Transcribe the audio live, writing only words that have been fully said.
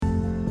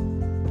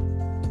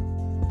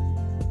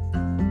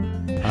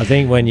I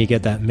think when you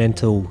get that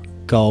mental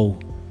goal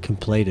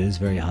completed, it's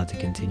very hard to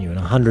continue. And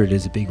 100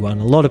 is a big one.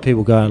 A lot of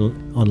people go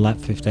on lap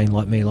 15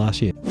 like me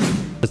last year.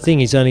 The thing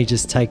he's only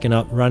just taken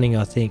up running,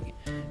 I think,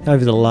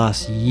 over the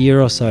last year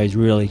or so. He's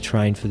really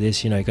trained for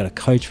this. You know, he got a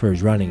coach for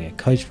his running, a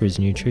coach for his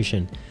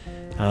nutrition,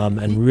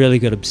 and really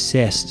got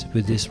obsessed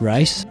with this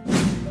race.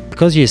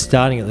 Because you're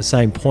starting at the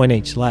same point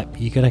each lap,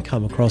 you're going to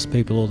come across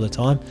people all the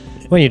time.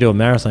 When you do a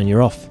marathon,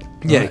 you're off.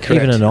 Yeah, correct.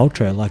 Even an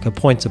ultra, like a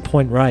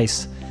point-to-point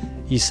race,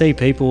 you see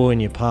people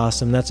and you pass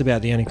them. That's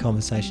about the only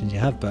conversations you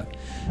have. But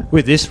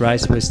with this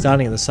race, we're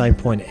starting at the same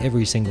point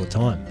every single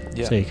time.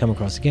 Yeah. So you come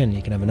across again,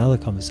 you can have another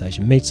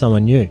conversation, meet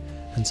someone new,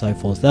 and so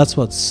forth. That's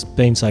what's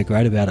been so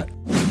great about it.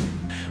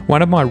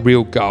 One of my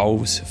real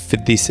goals for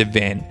this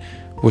event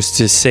was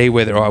to see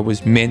whether I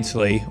was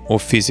mentally or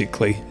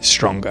physically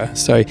stronger.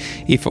 So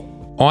if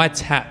I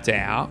tapped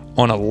out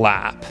on a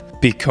lap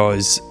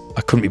because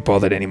I couldn't be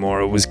bothered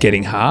anymore, it was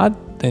getting hard,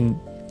 then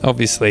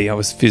obviously I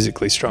was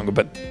physically stronger.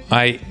 But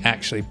I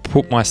actually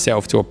put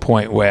myself to a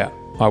point where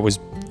I was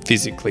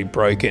physically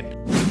broken.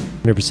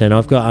 100%.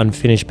 I've got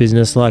unfinished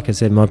business. Like I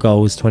said, my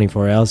goal was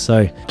 24 hours,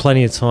 so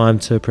plenty of time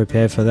to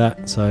prepare for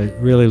that. So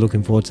really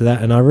looking forward to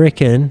that. And I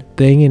reckon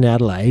being in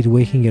Adelaide,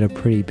 we can get a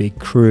pretty big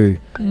crew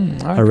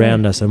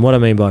around us. And what I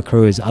mean by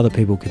crew is other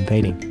people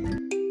competing.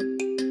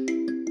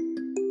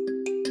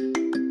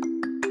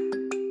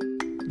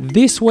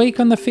 This week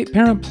on the Fit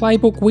Parent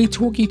Playbook, we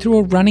talk you through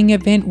a running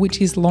event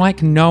which is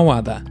like no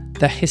other,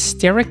 the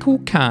Hysterical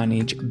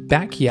Carnage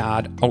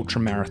Backyard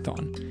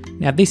Ultramarathon.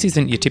 Now, this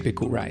isn't your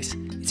typical race.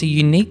 It's a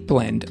unique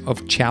blend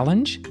of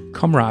challenge,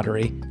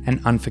 camaraderie, and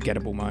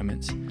unforgettable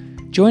moments.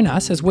 Join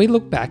us as we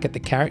look back at the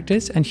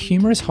characters and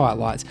humorous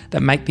highlights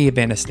that make the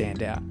event a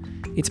standout.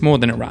 It's more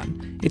than a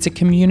run. It's a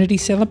community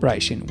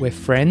celebration where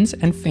friends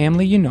and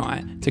family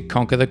unite to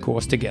conquer the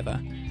course together.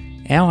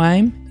 Our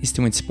aim is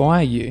to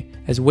inspire you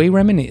as we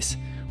reminisce.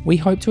 We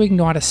hope to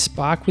ignite a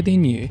spark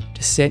within you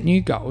to set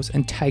new goals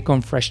and take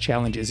on fresh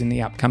challenges in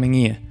the upcoming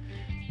year.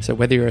 So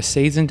whether you're a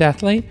seasoned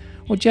athlete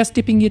or just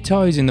dipping your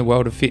toes in the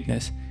world of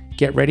fitness,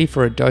 get ready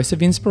for a dose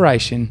of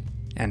inspiration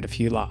and a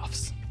few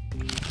laughs.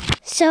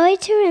 Sorry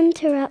to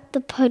interrupt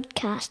the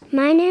podcast.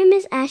 My name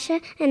is Asha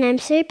and I'm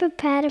super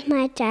proud of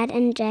my dad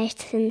and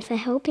Jason for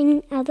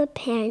helping other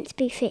parents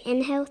be fit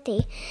and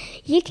healthy.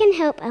 You can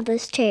help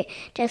others too,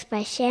 just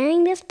by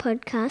sharing this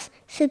podcast,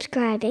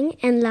 subscribing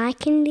and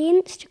liking the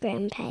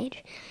Instagram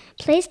page.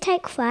 Please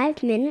take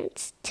 5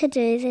 minutes to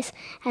do this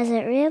as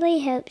it really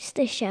helps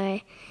the show.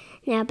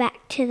 Now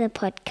back to the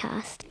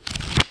podcast.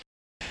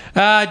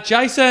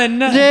 Jason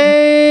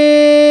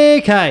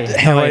DK,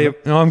 how are you?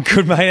 I'm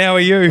good, mate. How are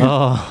you?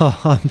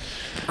 Oh, I'm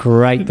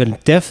great,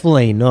 but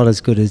definitely not as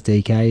good as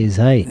DK is,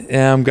 hey?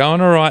 Yeah, I'm going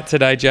all right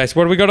today, Jace.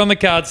 What have we got on the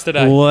cards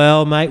today?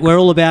 Well, mate, we're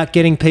all about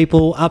getting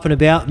people up and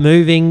about,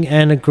 moving,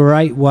 and a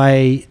great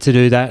way to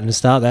do that and to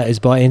start that is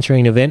by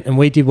entering an event. And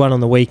we did one on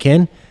the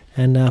weekend,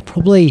 and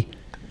probably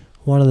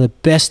one of the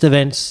best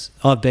events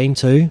I've been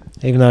to,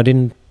 even though I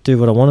didn't do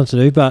what I wanted to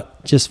do,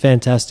 but just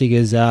fantastic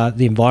is the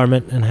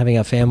environment and having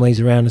our families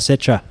around,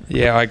 etc.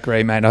 Yeah, I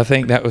agree, mate. I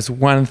think that was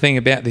one thing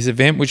about this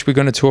event, which we're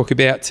going to talk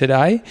about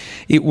today.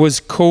 It was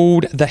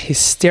called the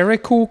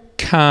Hysterical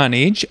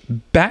Carnage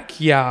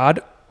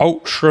Backyard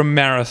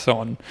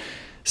Ultramarathon.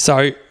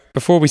 So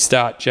before we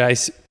start,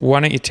 Jace,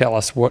 why don't you tell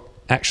us what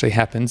actually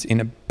happens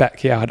in a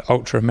backyard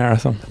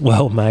ultramarathon?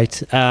 Well,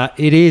 mate,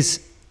 it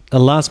is a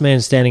last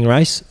man standing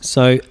race.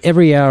 So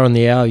every hour on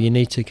the hour, you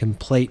need to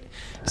complete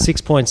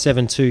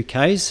 6.72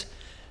 Ks,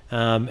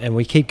 and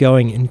we keep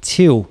going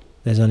until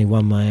there's only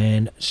one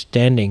man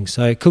standing.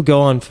 So it could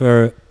go on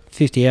for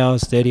 50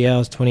 hours, 30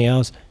 hours, 20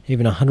 hours,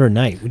 even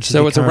 108, which is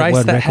so it's a race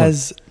that record.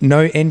 has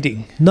no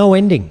ending. No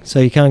ending. So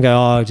you can't go,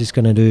 I'm just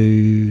going to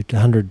do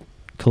 100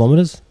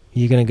 kilometres.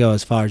 You're going to go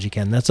as far as you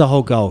can. That's the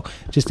whole goal,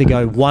 just to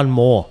go one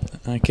more.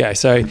 Okay,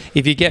 so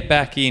if you get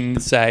back in,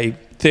 say,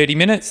 30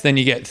 minutes, then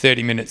you get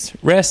 30 minutes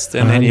rest,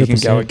 and then you can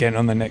go again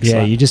on the next lap.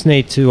 Yeah, you just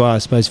need to, I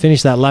suppose,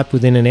 finish that lap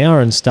within an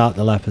hour and start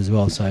the lap as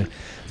well. So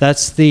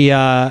that's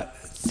the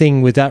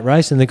thing with that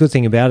race. And the good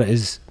thing about it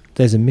is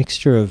there's a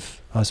mixture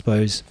of, I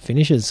suppose,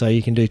 finishes. So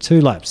you can do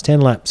 2 laps, 10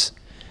 laps,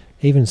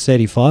 even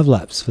 35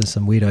 laps for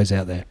some weirdos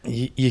out there.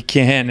 You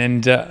can.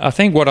 And I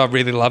think what I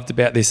really loved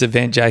about this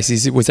event, Jace,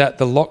 is it was at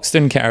the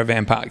Loxton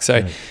Caravan Park.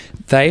 So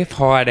they've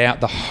hired out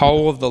the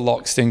whole of the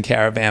Loxton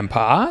Caravan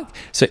Park.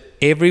 So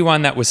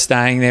everyone that was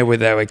staying there,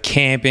 whether they were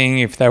camping,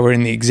 if they were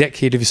in the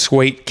executive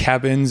suite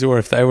cabins, or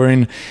if they were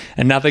in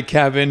another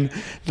cabin,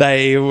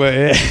 they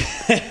were... or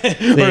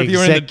if you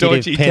were in the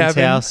dodgy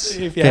penthouse,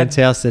 cabin.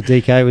 Penthouse that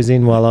DK was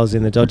in while I was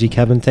in the dodgy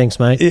cabin. Thanks,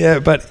 mate. Yeah,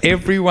 but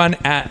everyone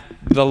at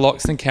the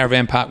Loxton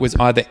Caravan Park was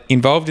either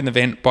involved in the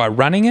event by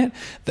running it,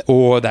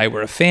 or they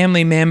were a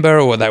family member,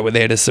 or they were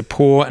there to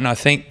support. And I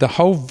think the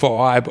whole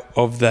vibe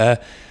of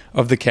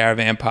the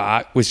caravan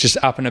park was just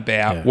up and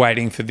about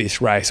waiting for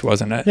this race,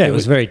 wasn't it? Yeah, it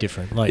was very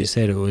different. Like you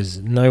said, it was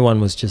no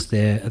one was just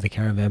there at the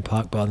caravan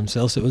park by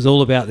themselves. It was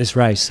all about this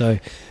race. So,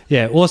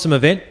 yeah, awesome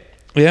event.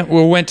 Yeah,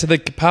 we went to the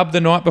pub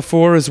the night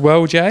before as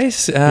well,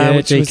 Jase. Which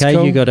DK, was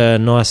cool. you got a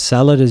nice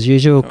salad as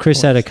usual.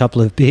 Chris had a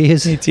couple of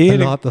beers the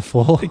night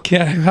before. A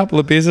couple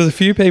of beers. There's a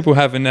few people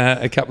having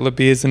a couple of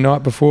beers the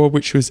night before,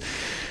 which was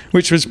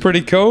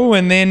pretty cool.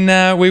 And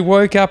then we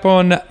woke up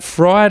on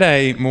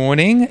Friday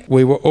morning.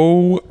 We were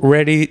all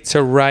ready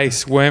to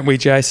race, weren't we,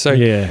 Jase?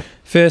 So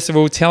first of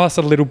all, tell us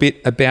a little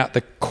bit about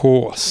the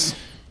course.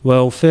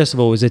 Well, first of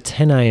all, it was a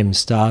 10 a.m.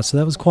 start, so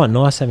that was quite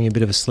nice, having a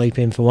bit of a sleep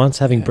in for once,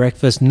 having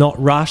breakfast, not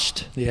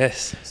rushed.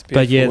 Yes.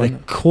 But the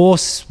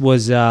course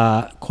was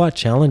quite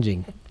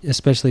challenging,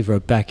 especially for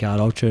a backyard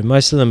ultra.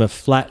 Most of them are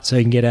flat, so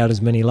you can get out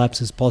as many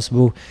laps as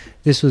possible.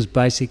 This was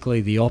basically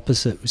the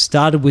opposite. We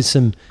started with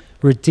some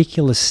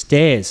ridiculous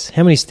stairs.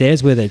 How many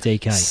stairs were there,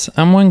 DK?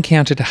 Someone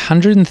counted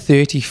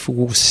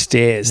 134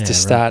 stairs to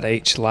start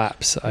each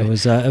lap. So it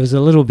was a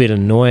little bit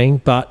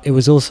annoying, but it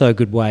was also a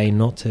good way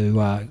not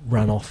to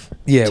run off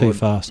too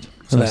fast.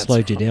 So it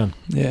slowed you down.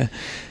 Yeah.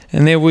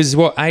 And there was,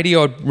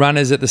 80-odd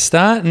runners at the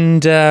start,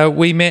 and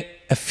we met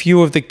a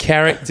few of the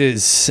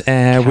characters,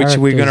 which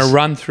we're going to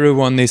run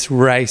through on this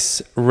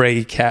race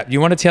recap.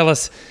 You want to tell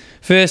us,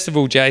 first of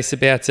all, Jase,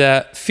 about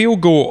Phil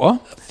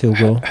Gore,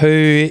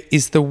 who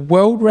is the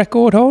world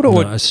record holder?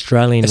 No,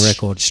 Australian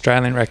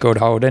record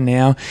holder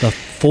now. The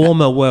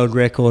former world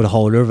record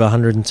holder of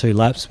 102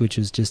 laps, which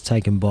was just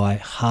taken by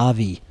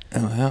Harvey.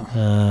 Oh,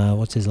 wow.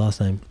 What's his last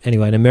name?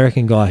 Anyway, an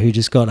American guy who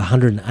just got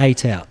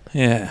 108 out.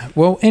 Yeah.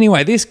 Well,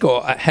 anyway, this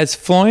guy has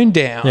flown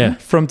down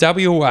from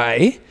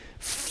WA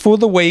for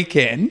the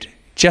weekend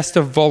just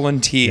to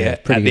volunteer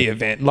at the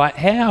event. Like,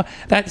 how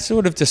that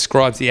sort of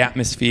describes the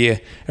atmosphere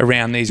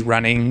around these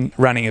running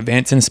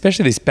events, and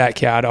especially this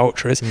backyard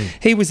ultras.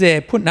 He was there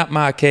putting up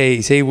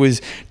marquees. He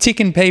was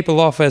ticking people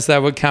off as they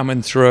were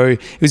coming through.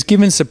 He was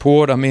giving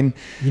support. I mean,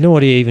 you know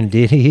what he even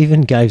did? He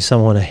even gave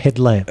someone a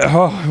headlamp.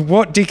 Oh,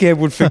 what dickhead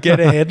would forget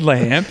a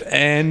headlamp?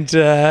 And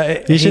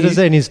you should have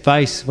seen his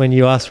face when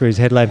you asked for his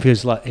headlamp. He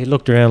was like, he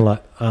looked around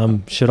like,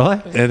 should I?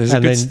 Yeah, there's a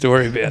good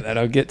story about that.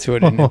 I'll get to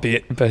it in a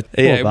bit. But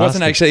yeah, it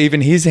wasn't actually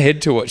even his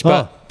head torch.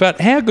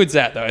 But how good's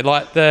that though?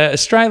 Like, the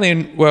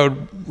Australian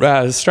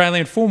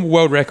former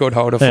world record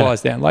holder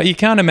flies down. Like, you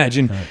can't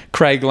imagine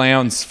Craig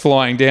Lowndes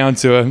flying down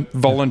to a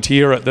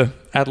volunteer at the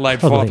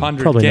Adelaide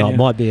 500. Probably not.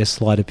 Might be a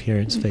slight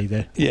appearance fee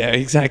there. Yeah,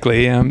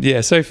 exactly.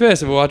 So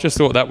first of all, I just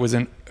thought that was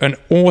an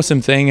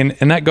awesome thing,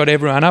 and that got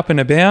everyone up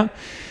and about.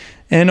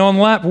 And on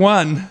lap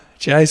one,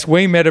 Jase,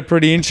 we met a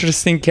pretty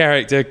interesting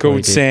character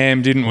called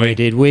Sam, didn't we? We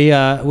did. We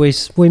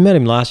met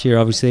him last year,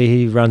 obviously.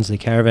 He runs the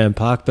caravan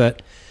park,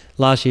 but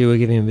last year we were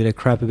giving him a bit of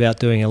crap about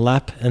doing a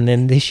lap, and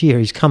then this year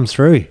he's come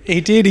through.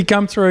 He did. He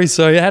come through,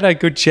 so I had a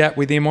good chat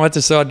with him. I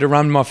decided to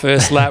run my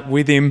first lap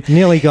with him.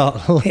 nearly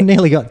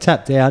got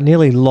tapped out,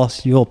 nearly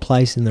lost your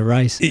place in the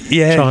race,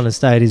 trying to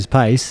stay at his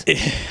pace.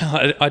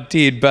 I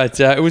did,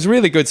 but it was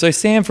really good. So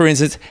Sam, for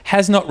instance,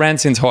 has not ran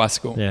since high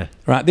school. Yeah.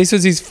 Right. This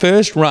was his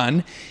first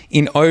run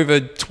in over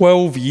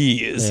 12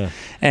 years. Yeah.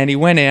 And he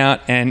went out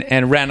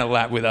and ran a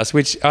lap with us,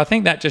 which I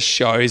think that just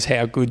shows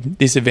how good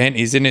this event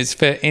is. And it's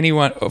for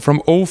anyone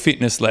from all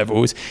fitness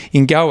levels. You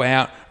can go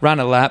out, run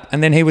a lap,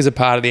 and then he was a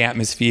part of the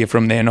atmosphere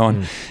from then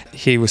on.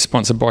 He was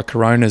sponsored by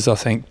Coronas, I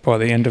think, by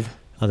the end of...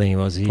 I think he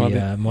was. He might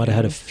have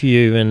had a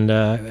few,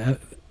 and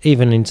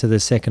even into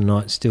the second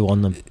night, still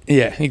on them.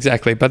 Yeah,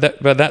 exactly.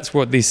 But that's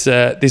what this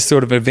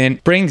sort of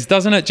event brings,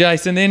 doesn't it,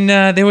 Jason? Then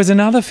there was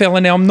another fella.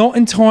 Now, I'm not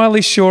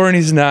entirely sure on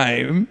his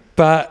name,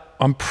 but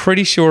I'm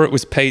pretty sure it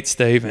was Pete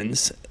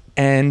Stevens.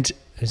 And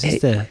is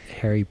this the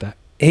hairy back?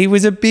 He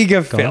was a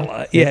bigger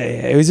fella.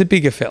 Yeah, he was a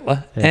bigger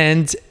fella. Yeah.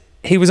 And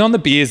he was on the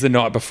beers the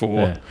night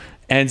before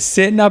and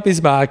setting up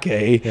his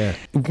marquee. Yeah.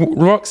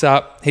 Rocks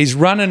up. He's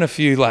running a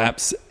few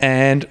laps.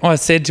 And I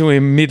said to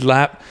him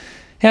mid-lap,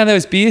 how are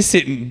those beers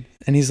sitting?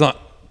 And he's like,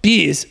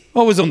 beers?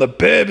 I was on the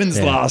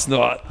bourbons last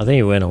night. I think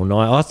he went all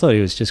night. I thought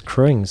he was just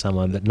crewing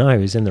someone, but no, he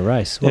was in the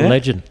race. What a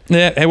legend.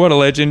 Yeah, what a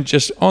legend.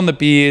 Just on the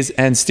beers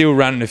and still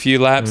running a few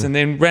laps and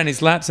then ran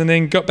his laps and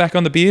then got back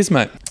on the beers,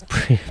 mate.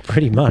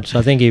 Pretty much.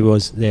 I think he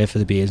was there for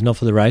the beers, not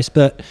for the race.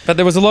 But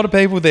there was a lot of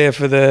people there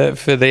for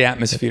the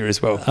atmosphere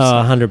as well. So.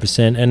 100%.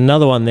 And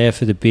another one there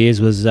for the beers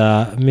was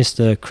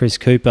Mr. Chris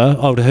Cooper,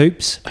 Old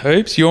Hoops.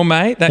 Hoops, your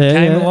mate, that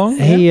came along.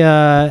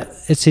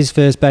 It's his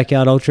first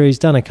backyard ultra. He's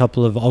done a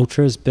couple of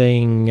ultras,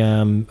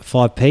 being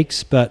 5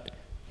 Peaks, but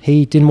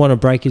he didn't want to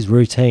break his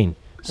routine.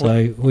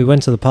 So we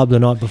went to the pub the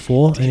night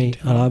before, and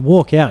I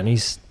walk out and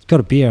he's got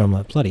a beer. I'm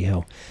like, bloody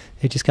hell.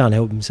 He just can't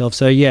help himself.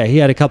 So, he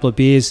had a couple of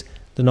beers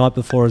the night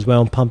before as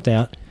well and pumped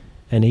out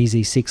an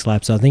easy 6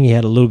 laps. I think he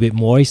had a little bit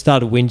more. He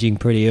started whinging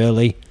pretty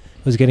early.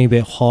 It was getting a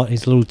bit hot.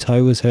 His little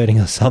toe was hurting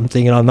or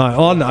something. And I'm like,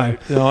 oh, no,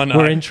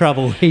 we're in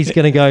trouble. He's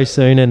going to go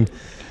soon. And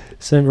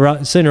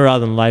sooner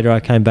rather than later,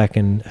 I came back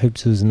and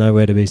Hoops was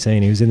nowhere to be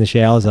seen. He was in the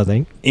showers, I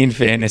think. In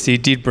fairness, he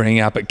did bring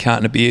up a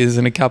carton of beers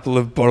and a couple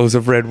of bottles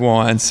of red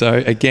wine.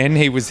 So, again,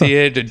 he was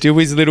here to do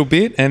his little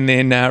bit and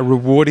then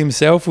reward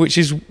himself, which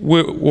is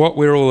what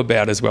we're all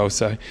about as well.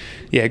 So,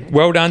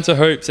 well done to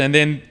Hoops. And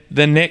then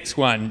the next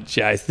one,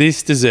 Jase,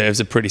 this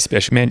deserves a pretty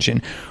special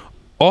mention.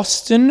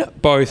 Austin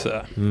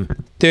Botha,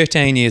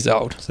 13 years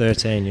old.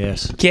 13,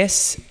 yes.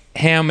 Guess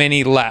how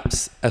many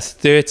laps a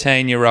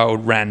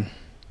 13-year-old ran,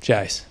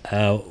 Jase?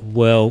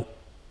 Well,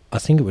 I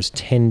think it was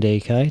 10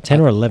 DK,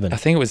 10 or 11. I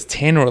think it was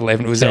 10 or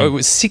 11. It 10.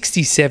 was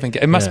 67.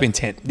 It must have been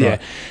 10. Yeah.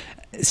 Right.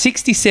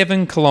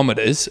 67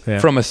 kilometres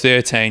from a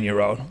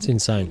 13-year-old. It's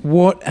insane.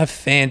 What a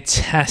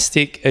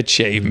fantastic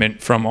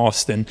achievement from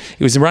Austin.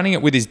 He was running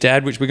it with his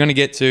dad, which we're going to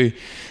get to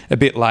a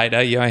bit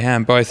later,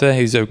 Johan Botha,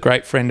 who's a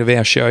great friend of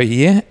our show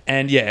here.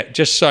 And yeah,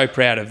 just so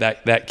proud of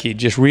that kid.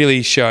 Just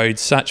really showed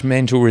such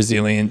mental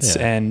resilience,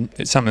 and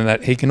it's something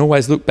that he can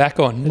always look back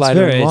on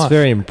later in life. It's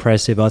very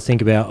impressive. I've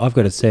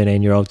got a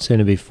 13-year-old, soon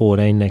to be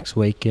 14 next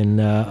week,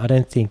 and I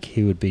don't think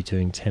he would be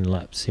doing 10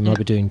 laps. He might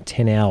be doing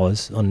 10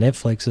 hours on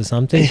Netflix or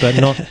something, but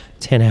not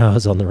 10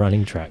 hours on the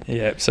running track.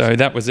 Yeah, so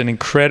that was an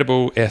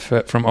incredible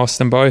effort from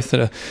Austin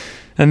Botha.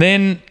 And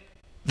then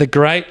the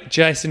great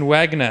Jason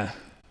Wagner.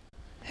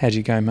 How'd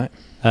you go, mate?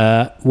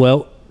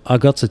 Well, I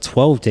got to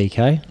 12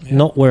 DK,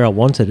 not where I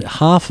wanted,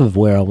 half of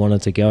where I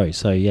wanted to go.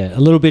 So, yeah,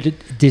 a little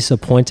bit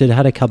disappointed,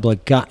 had a couple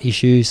of gut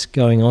issues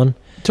going on.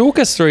 Talk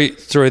us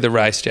through the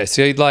race, Jess.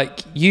 So,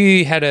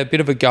 you had a bit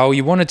of a goal.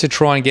 You wanted to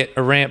try and get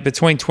around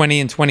between 20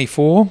 and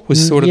 24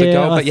 was sort of the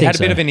goal, but you had a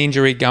bit of an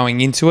injury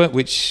going into it,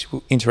 which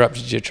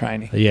interrupted your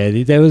training.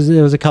 Yeah, there was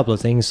a couple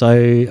of things. So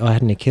I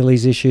had an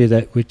Achilles issue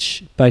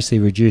which basically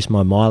reduced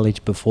my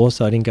mileage before,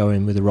 so I didn't go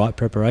in with the right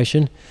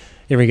preparation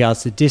in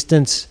regards to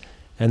distance.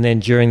 And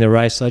then during the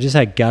race, I just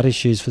had gut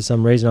issues for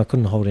some reason. I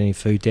couldn't hold any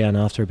food down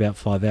after about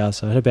 5 hours.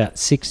 So I had about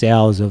 6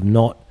 hours of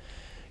not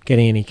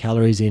getting any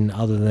calories in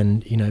other than,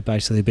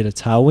 basically a bit of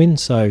tailwind.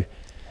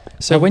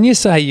 So when you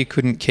say you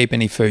couldn't keep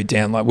any food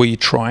down, were you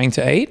trying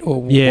to eat?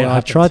 Or yeah, I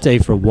tried to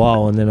eat for a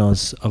while, and then I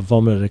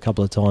vomited a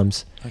couple of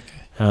times. Okay.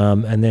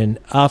 And then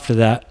after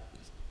that,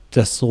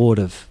 the thought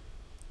of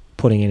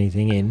putting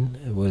anything in,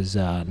 it was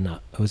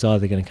it was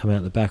either going to come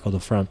out the back or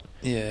the front.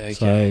 Yeah,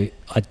 okay.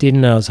 So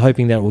I was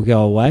hoping that would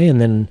go away,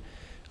 and then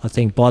I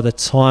think by the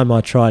time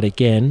I tried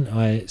again,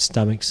 I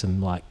stomached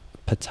some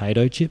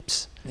potato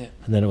chips. Yeah.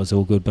 And then it was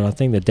all good, but I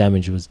think the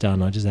damage was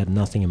done. I just had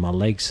nothing in my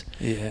legs.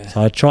 Yeah.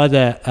 So I tried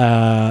that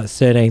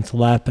 13th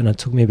lap, and it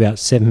took me about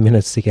 7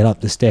 minutes to get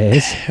up the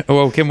stairs.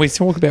 Well, can we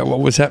talk about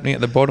what was happening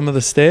at the bottom of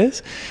the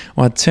stairs?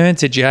 I turned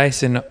to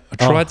Jason, I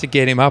tried to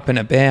get him up and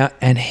about,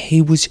 and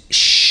he was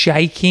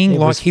shaking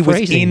like he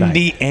was in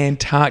the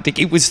Antarctic.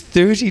 It was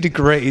 30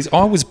 degrees.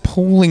 I was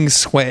pooling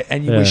sweat,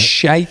 and you were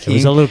shaking. It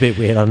was a little bit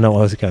weird. I don't know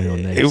what was going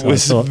on there. It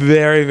was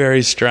very,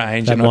 very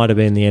strange. That might have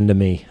been the end of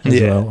me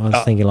as well. I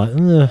was thinking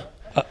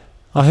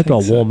I hope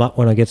I'll warm up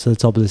when I get to the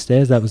top of the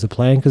stairs. That was the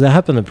plan, because it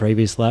happened the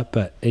previous lap,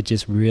 but it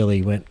just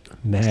really went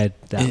mad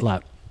that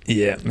lap.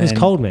 Yeah, man. It was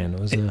cold, man.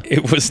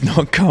 It was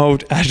not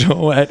cold at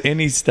all at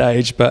any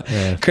stage, but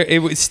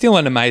it was still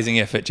an amazing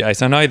effort,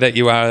 Jace. I know that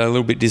you are a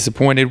little bit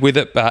disappointed with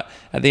it, but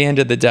at the end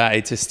of the day,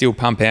 to still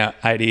pump out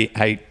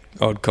 88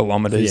 odd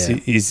kilometres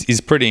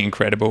is pretty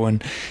incredible,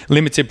 and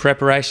limited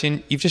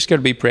preparation, you've just got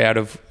to be proud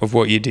of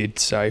what you did.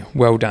 So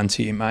well done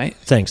to you, mate.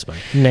 Thanks,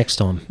 mate. Next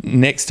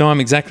time,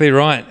 exactly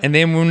right. And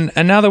then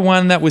another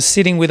one that was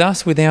sitting with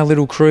us with our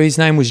little crew, his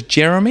name was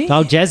Jeremy.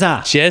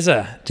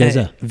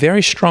 Jezza.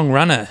 Very strong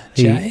runner,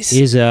 Jace.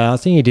 He is, I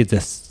think he did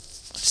the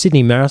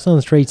Sydney Marathon,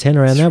 3:10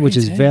 around that, which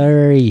is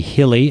very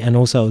hilly, and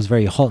also it was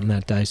very hot on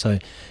that day, so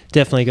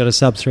definitely got a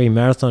sub-3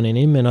 marathon in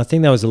him, and I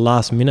think that was a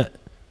last-minute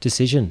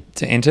decision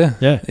to enter.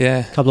 Yeah.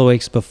 A couple of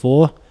weeks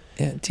before.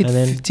 Yeah.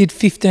 Did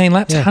 15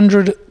 laps,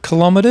 100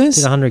 kilometres.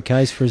 Did 100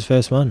 Ks for his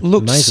first one.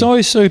 Looked so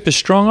super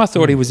strong. I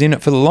thought he was in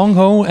it for the long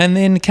haul, and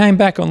then came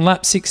back on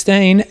lap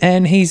 16,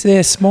 and he's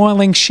there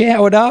smiling,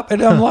 showered up,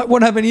 and I'm like,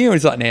 what happened to you?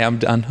 He's like, nah, I'm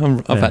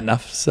done. I've had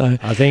enough. So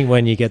I think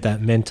when you get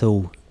that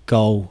mental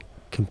goal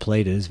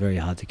completed, it's very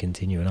hard to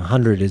continue, and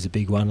 100 is a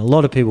big one. A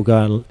lot of people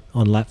go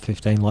on lap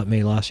 15 like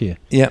me last year.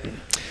 Yep.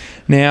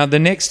 Now, the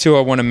next two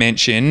I want to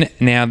mention,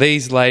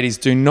 these ladies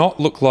do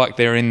not look like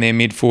they're in their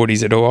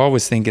mid-40s at all. I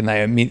was thinking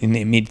they are in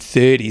their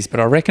mid-30s, but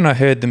I reckon I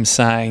heard them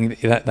saying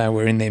that they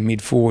were in their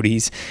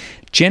mid-40s.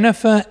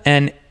 Jennifer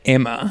and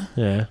Emma,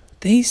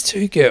 these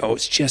two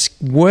girls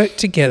just worked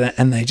together,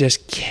 and they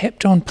just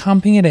kept on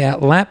pumping it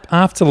out lap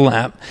after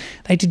lap.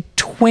 They did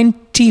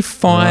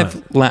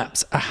 25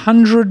 laps,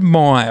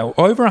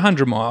 over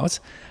 100 miles,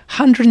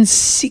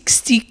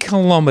 160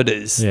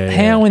 kilometres.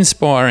 How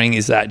inspiring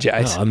is that,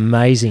 Jace? Oh,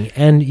 amazing.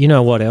 And you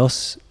know what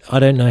else? I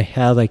don't know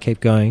how they keep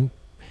going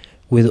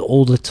with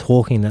all the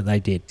talking that they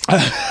did.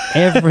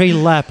 Every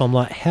lap, I'm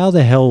like, how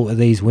the hell are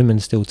these women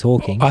still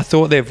talking? I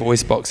thought their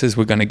voice boxes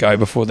were going to go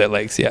before their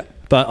legs,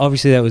 But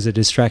obviously that was a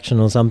distraction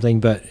or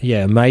something. But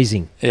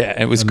amazing. Yeah,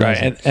 it was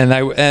amazing.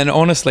 Great. And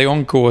honestly,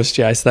 on course,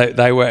 Jace,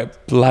 they were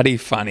bloody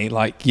funny.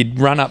 Like, you'd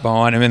run up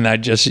behind them,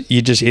 and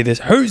you just hear this,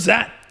 "Who's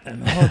that?"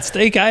 And, it's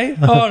DK.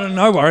 Oh,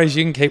 no worries.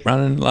 You can keep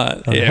running.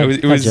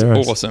 It was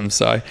awesome.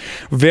 So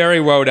very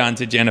well done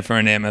to Jennifer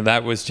and Emma.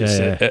 That was just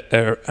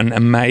an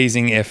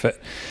amazing effort.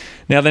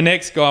 Now, the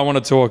next guy I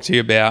want to talk to you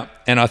about,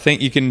 and I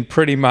think we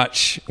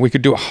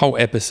could do a whole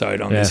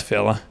episode on this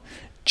fella,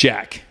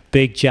 Jack.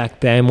 Big Jack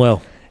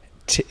Bamwell.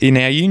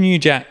 Now, you knew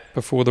Jack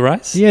before the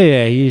race?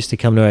 Yeah, he used to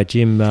come to our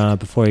gym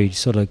before he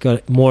sort of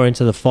got more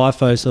into the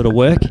FIFO sort of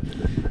work.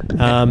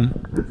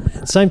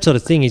 Same sort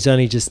of thing. He's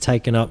only just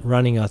taken up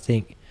running, I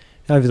think,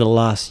 over the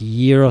last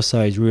year or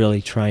so. He's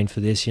really trained for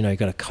this. You know, he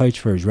got a coach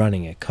for his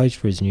running, a coach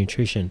for his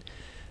nutrition,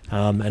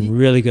 and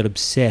really got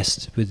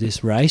obsessed with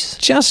this race.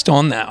 Just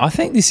on that, I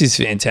think this is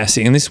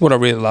fantastic, and this is what I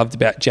really loved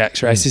about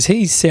Jack's race, is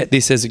he set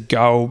this as a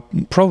goal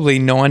probably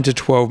 9 to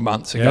 12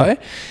 months ago. Yeah.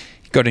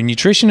 Got a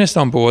nutritionist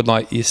on board,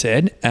 like you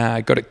said,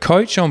 got a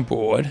coach on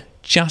board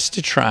just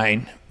to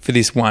train for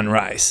this one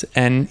race.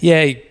 And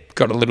yeah, he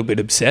got a little bit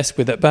obsessed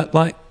with it, but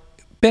like,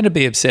 better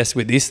be obsessed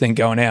with this than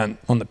going out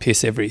on the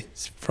piss every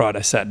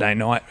Friday, Saturday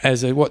night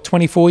as a,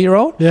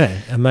 24-year-old? Yeah,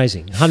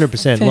 amazing.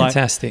 100%.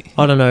 Fantastic. Like,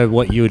 I don't know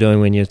what you were doing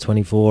when you were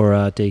 24,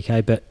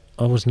 DK, but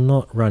I was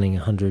not running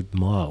 100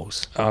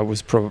 miles. I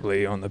was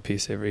probably on the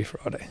piss every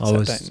Friday,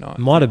 Saturday night.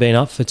 Might have been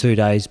up for 2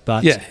 days,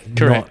 but yeah,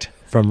 correct. Not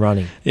from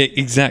running. Yeah,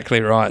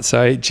 exactly right.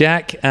 So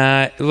Jack,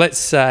 let's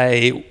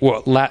say,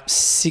 lap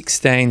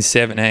 16,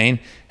 17,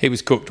 he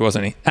was cooked,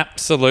 wasn't he?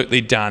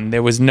 Absolutely done.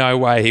 There was no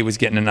way he was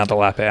getting another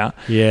lap out.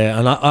 Yeah,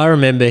 and I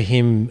remember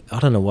him, I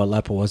don't know what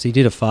lap it was, he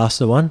did a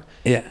faster one.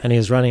 Yeah. And he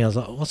was running, I was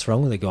like, what's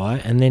wrong with the guy?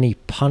 And then he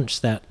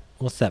punched that,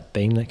 what's that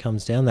beam that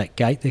comes down, that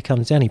gate that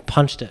comes down, he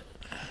punched it.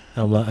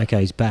 And I'm like, okay,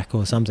 he's back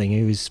or something.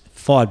 He was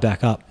fired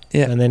back up.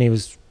 Yeah. And then he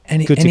was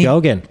good to go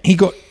again. He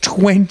got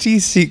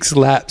 26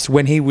 laps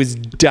when he was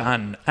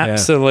done,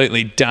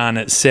 absolutely done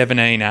at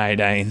 17,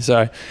 18.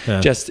 So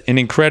just an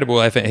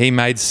incredible effort. He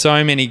made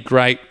so many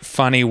great,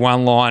 funny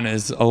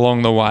one-liners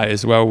along the way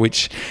as well,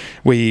 which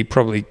we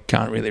probably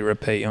can't really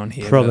repeat on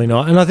here. Probably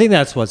not. And I think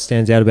that's what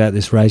stands out about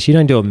this race. You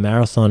don't do a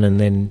marathon and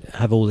then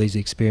have all these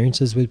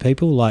experiences with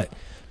people. Like,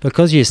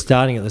 because you're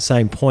starting at the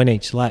same point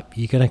each lap,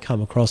 you're going to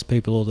come across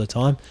people all the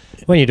time.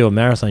 When you do a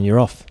marathon, you're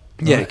off.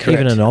 Yeah, right? correct.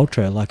 Even an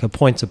ultra, like a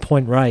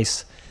point-to-point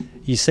race,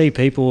 you see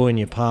people and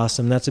you pass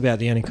them. That's about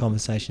the only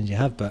conversations you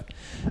have. But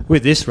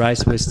with this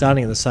race, we're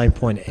starting at the same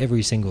point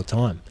every single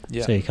time.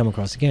 Yeah. So you come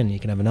across again, you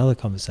can have another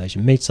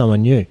conversation, meet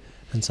someone new,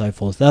 and so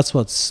forth. That's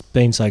what's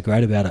been so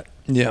great about it.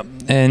 Yeah,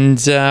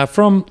 and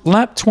from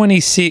lap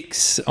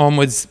 26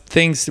 onwards,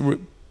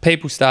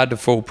 people started to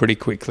fall pretty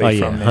quickly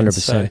from there. 100%.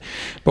 So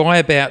by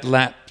about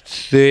lap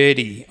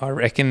 30, I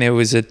reckon there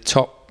was a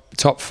top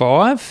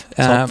five.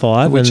 Top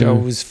five, which I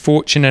was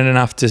fortunate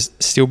enough to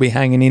still be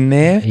hanging in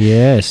there.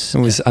 Yes.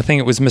 I think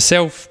it was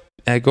myself,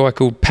 a guy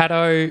called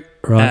Pato,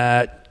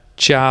 Right.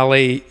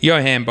 Charlie,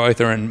 Johan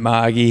Botha and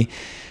Margie.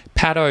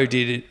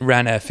 Pato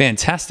ran a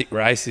fantastic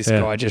race. This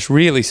guy just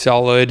really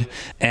solid.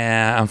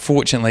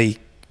 Unfortunately,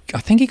 I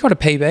think he got a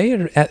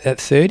PB at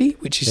 30,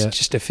 which is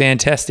just a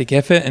fantastic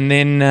effort. And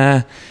then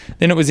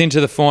it was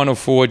into the final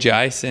four,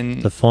 Jase.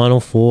 And The final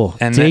four.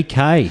 And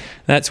DK.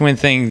 that's when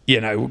things,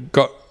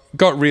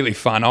 got really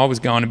fun. I was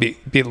going a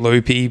bit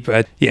loopy,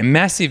 but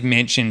massive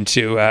mention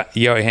to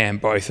Johan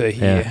Botha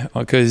here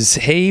because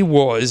he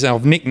was,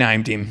 I've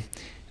nicknamed him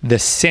the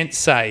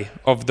sensei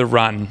of the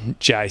run,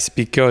 Jase,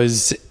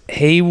 because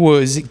he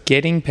was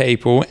getting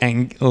people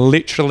and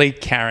literally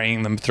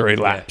carrying them through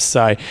laps.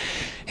 So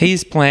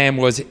his plan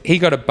was he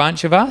got a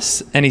bunch of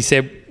us and he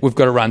said, we've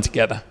got to run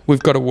together.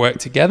 We've got to work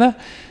together.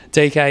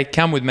 DK,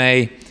 come with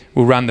me.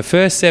 We'll run the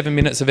first 7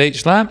 minutes of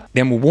each lap.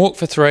 Then we'll walk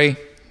for 3.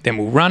 Then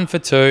we'll run for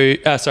 3,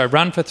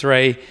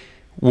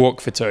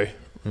 walk for 2.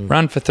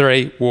 Run for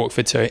 3, walk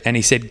for 2. And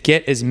he said,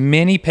 get as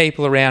many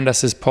people around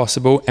us as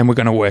possible and we're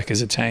going to work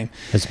as a team.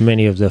 As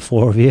many of the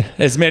four of you?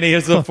 As many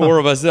as the four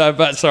of us.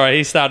 But sorry,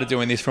 he started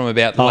doing this from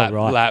about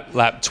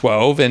lap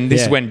 12. And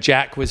this is when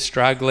Jack was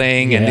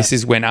struggling and this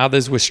is when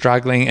others were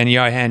struggling. And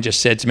Johan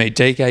just said to me,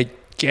 DK,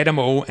 get them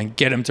all and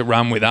get them to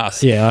run with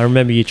us. Yeah, I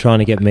remember you trying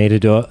to get me to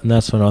do it, and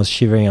that's when I was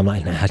shivering. I'm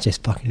like, nah,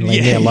 just fucking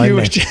leave me alone,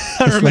 man.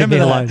 I remember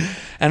that. Alone.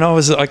 And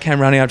I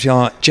came running up to you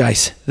like,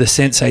 Jase, the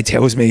sensei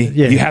tells me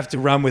you have to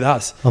run with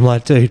us. I'm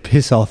like, dude,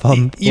 piss off.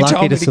 I'm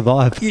lucky to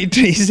survive.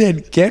 He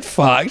said, get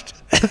fucked.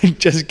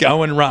 Just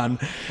go and run.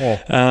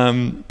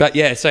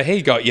 But so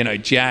he got,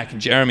 Jack and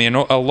Jeremy and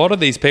a lot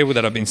of these people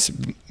that I've been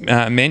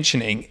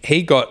mentioning,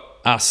 he got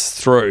us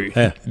through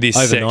this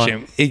overnight.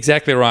 section.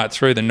 Exactly right,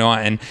 through the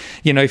night.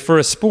 And, for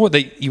a sport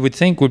that you would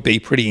think would be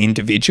pretty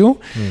individual,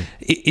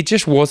 it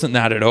just wasn't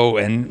that at all.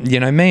 And,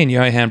 me and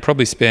Johan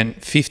probably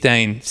spent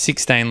 15,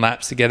 16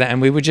 laps together and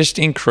we were just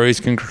in cruise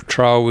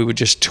control. We were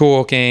just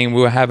talking.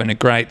 We were having a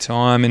great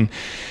time. And,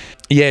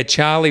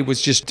 Charlie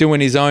was just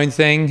doing his own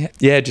thing.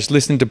 Just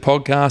listening to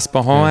podcasts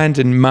behind.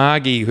 And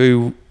Margie,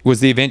 who was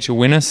the eventual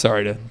winner,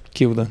 sorry to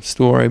kill the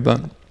story,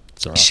 but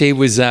she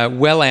was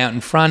well out in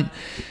front.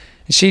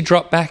 She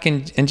dropped back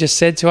and just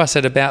said to us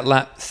at about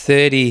lap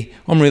 30,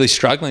 I'm really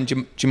struggling.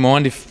 Do you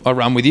mind if I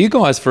run with you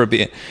guys for a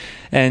bit?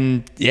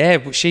 And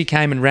she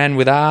came and ran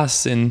with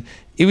us. And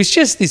it was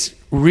just this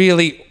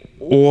really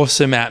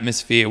awesome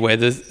atmosphere where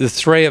the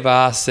three of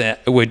us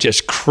were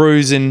just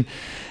cruising.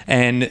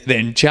 And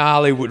then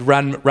Charlie would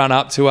run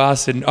up to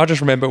us, and I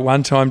just remember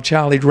one time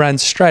Charlie ran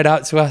straight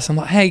up to us. I'm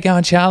like, "How you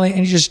going, Charlie?" And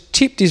he just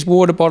tipped his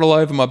water bottle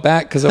over my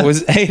back because I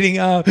was eating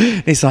up.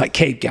 And he's like,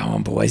 "Keep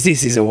going, boys.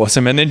 This is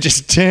awesome." And then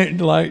just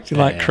turned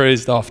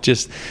cruised off.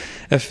 Just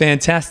a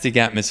fantastic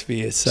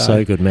atmosphere.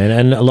 So good, man.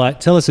 And like,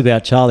 tell us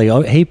about Charlie.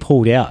 Oh, he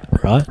pulled out,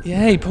 right?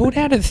 Yeah, he pulled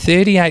out at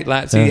 38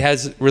 laps. He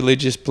has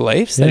religious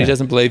beliefs that he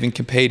doesn't believe in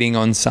competing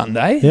on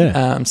Sunday.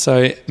 Yeah.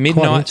 So midnight.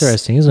 Quite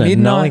interesting, isn't it?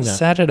 Midnight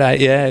Saturday.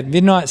 Yeah,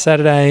 midnight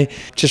Saturday.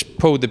 Just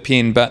pulled the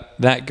pin, but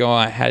that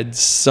guy had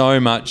so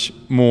much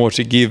more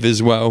to give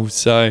as well.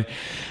 So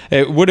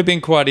it would have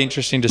been quite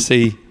interesting to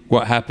see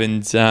what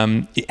happened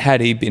had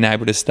he been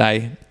able to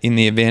stay in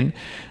the event.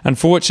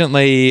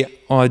 Unfortunately,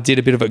 I did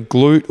a bit of a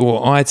glute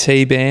or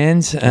IT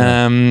band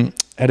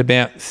at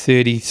about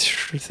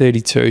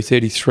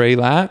 33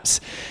 laps,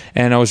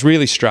 and I was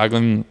really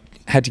struggling.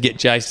 Had to get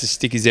Jase to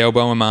stick his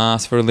elbow in my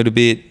ass for a little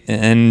bit,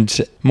 and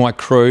my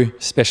crew,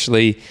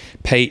 especially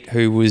Pete,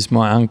 who was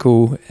my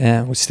uncle,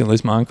 still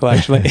is my uncle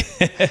actually.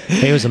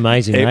 He was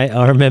amazing, mate.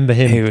 I remember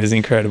him. He was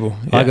incredible.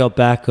 Yeah. I got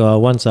back,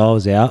 once I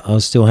was out, I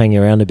was still hanging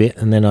around a bit,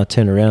 and then I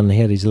turned around and he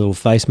had his little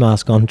face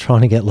mask on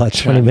trying to get like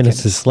 20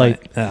 minutes of sleep.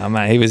 Oh,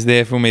 mate, he was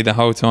there for me the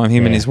whole time,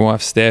 him and his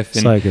wife, Steph.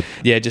 And, so good.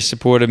 Yeah, just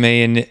supported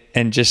me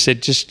and just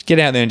said, just get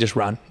out there and just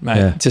run, mate.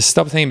 Yeah. Just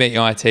stop thinking about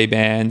your IT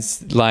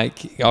bands.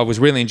 Like, I was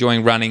really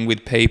enjoying running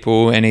with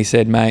people, and he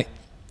said, mate,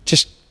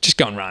 just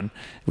go and run,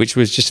 which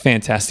was just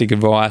fantastic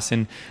advice.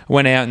 And I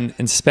went out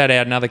and spat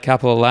out another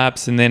couple of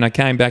laps, and then I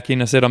came back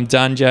in. I said, I'm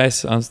done,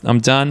 Jase. I'm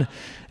done.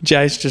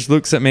 Jase just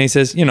looks at me and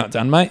says, you're not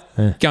done, mate.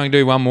 Yeah. Go and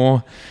do one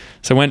more.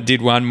 So I went and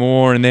did one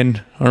more, and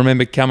then I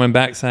remember coming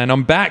back saying,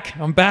 I'm back.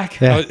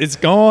 Yeah. It's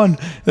gone.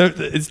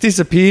 It's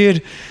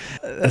disappeared.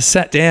 I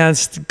sat down,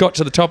 got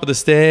to the top of the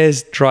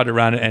stairs, tried to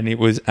run it, and it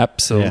was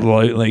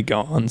absolutely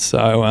gone.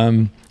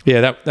 So,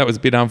 that was a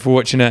bit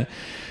unfortunate.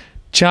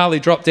 Charlie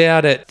dropped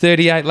out at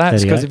 38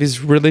 laps because of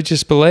his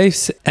religious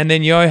beliefs, and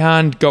then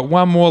Johan got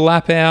one more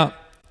lap out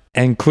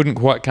and couldn't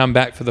quite come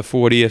back for the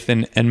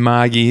 40th, and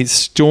Margie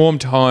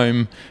stormed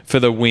home for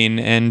the win.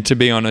 And to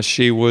be honest,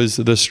 she was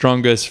the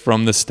strongest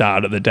from the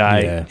start of the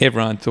day. Yeah.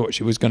 Everyone thought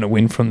she was going to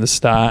win from the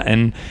start,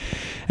 and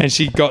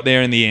she got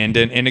there in the end,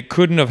 and it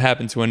couldn't have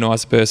happened to a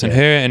nicer person.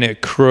 Her and her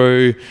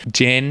crew,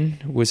 Jen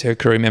was her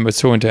crew member,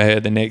 talking to her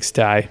the next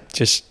day.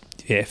 Just,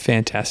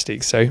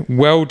 fantastic. So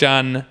well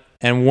done.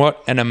 And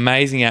what an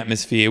amazing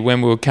atmosphere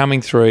when we were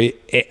coming through,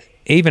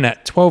 even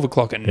at 12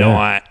 o'clock at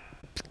night,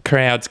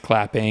 crowds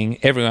clapping,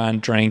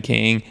 everyone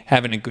drinking,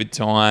 having a good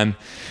time.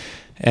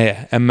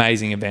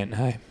 Amazing event,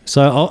 hey?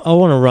 So I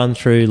want to run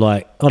through,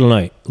 like, I don't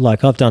know,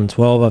 like I've done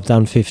 12, I've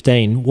done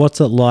 15. What's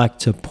it like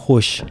to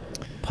push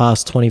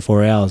past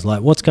 24 hours?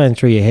 Like, what's going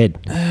through your head?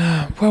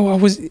 Well,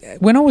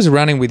 when I was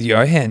running with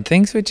Johan,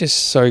 things were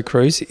just so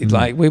cruisy.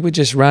 Like, we were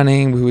just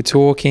running, we were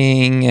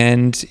talking,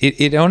 and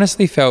it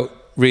honestly felt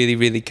really,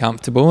 really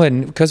comfortable.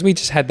 And because we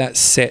just had that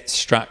set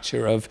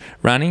structure of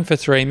running for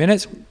 3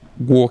 minutes,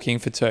 walking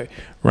for 2,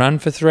 run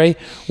for 3,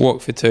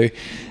 walk for 2,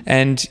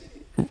 and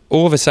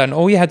all of a sudden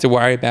all you had to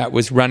worry about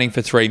was running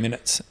for 3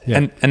 minutes.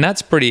 And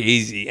that's pretty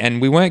easy,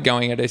 and we weren't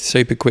going at a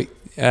super quick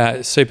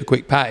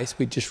pace.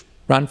 We'd just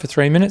run for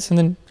 3 minutes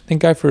and then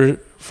go for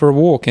a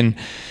walk. And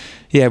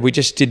we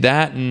just did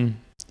that. And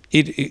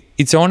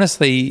it's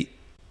honestly,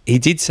 he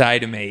did say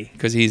to me,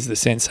 because he's the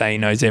sensei, he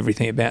knows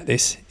everything about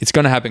this, it's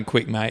going to happen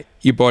quick, mate.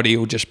 Your body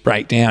will just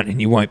break down and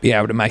you won't be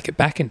able to make it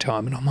back in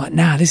time. And I'm like,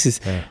 nah, this is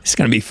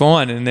going to be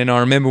fine. And then I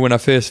remember when I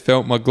first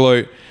felt my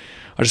glute,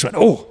 I just went,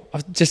 oh,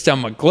 I've just done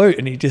my glute.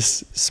 And he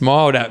just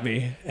smiled at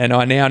me. And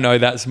I now know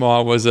that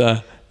smile was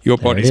your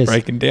body's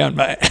breaking down,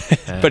 mate.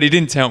 But he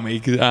didn't tell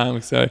me.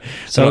 So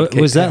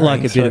was that like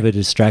a bit of a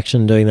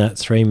distraction, doing that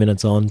 3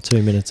 minutes on,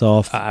 2 minutes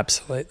off?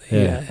 Absolutely,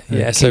 yeah.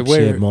 It keeps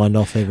your mind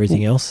off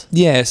everything else.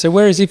 Yeah, so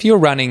whereas if you're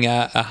running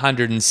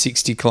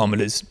 160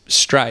 kilometres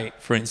straight,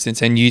 for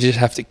instance, and you just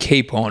have to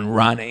keep on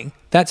running,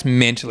 that's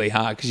mentally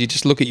hard, because you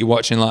just look at your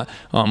watch and like,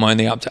 oh, I'm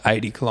only up to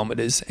 80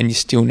 kilometres, and you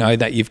still know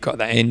that you've got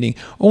that ending.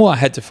 All I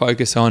had to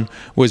focus on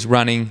was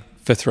running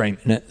for 3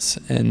 minutes.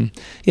 And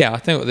I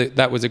think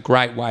that was a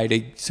great way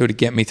to sort of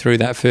get me through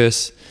that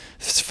first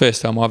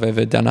time I've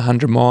ever done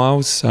 100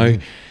 miles. So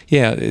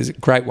it was a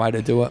great way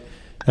to do it.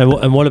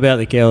 And what about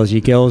the girls?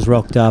 Your girls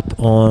rocked up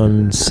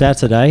on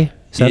Saturday?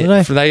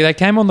 Yeah, they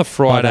came on the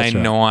Friday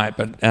night,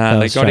 but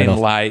they got in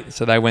late,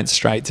 so they went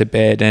straight to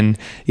bed. And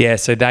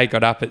so they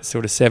got up at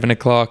sort of 7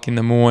 o'clock in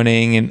the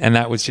morning, and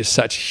that was just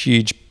such a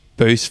huge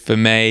boost for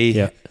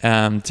me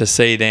to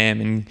see them.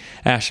 And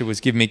Asher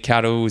was giving me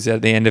cuddles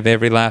at the end of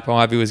every lap.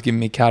 Ivy was giving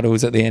me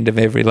cuddles at the end of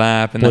every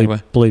lap, and they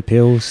were blue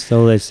pills,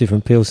 all those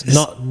different pills.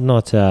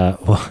 Not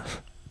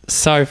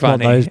so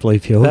funny. Not those blue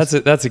pills.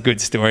 That's a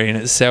good story in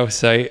itself.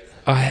 So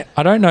I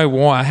don't know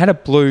why I had a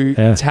blue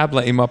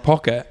tablet in my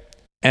pocket,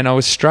 and I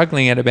was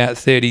struggling at about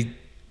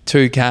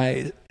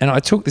 32k, and I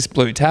took this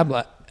blue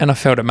tablet and I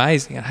felt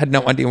amazing. I had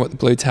no idea what the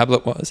blue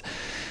tablet was.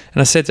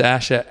 And I said to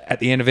Asher at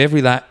the end of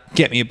every lap,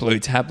 get me a blue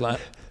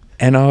tablet.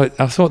 and I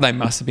thought they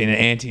must have been an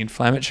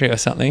anti-inflammatory or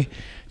something.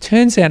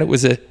 Turns out it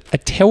was a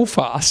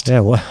Telfast.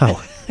 Yeah,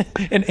 wow.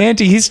 An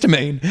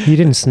antihistamine. You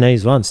didn't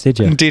sneeze once, did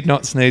you? Did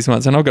not sneeze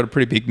once, and I've got a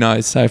pretty big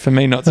nose, so for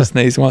me not to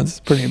sneeze once is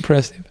pretty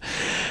impressive.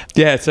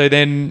 Yeah, so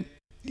then,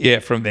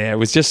 from there, it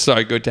was just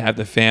so good to have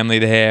the family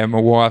there.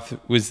 My wife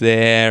was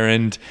there,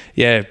 and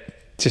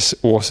just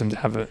awesome to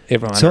have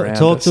everyone around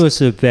Talk us. to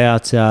us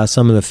about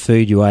some of the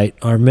food you ate.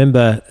 I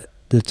remember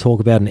the talk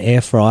about an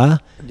air fryer.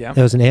 Yeah.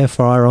 There was an air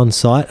fryer on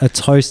site, a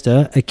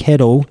toaster, a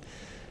kettle,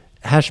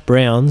 hash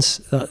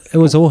browns. It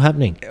was all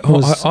happening. It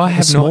was I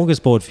have a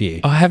smorgasbord for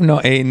you. I have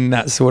not eaten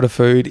that sort of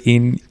food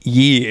in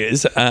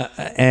years,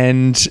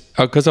 and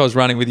because I was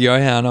running with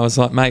Johan, I was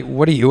like, "Mate,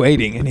 what are you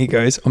eating?" And he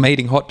goes, "I'm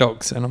eating hot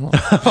dogs." And I'm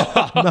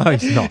like, No,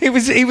 he's not. He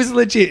was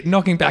legit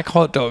knocking back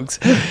hot dogs,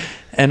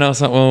 and I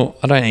was like, "Well,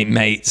 I don't eat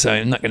meat, so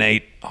I'm not going to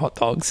eat hot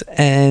dogs."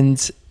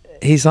 And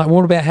he's like,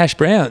 "What about hash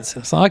browns?"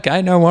 I was like,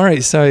 "Okay, no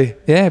worries." So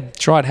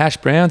tried hash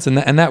browns, and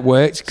that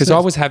worked because I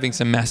was having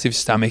some massive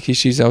stomach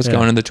issues. I was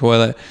going to the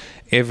toilet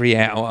every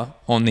hour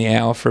on the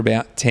hour for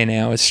about 10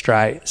 hours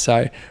straight.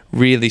 So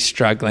really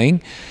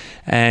struggling.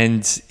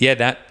 And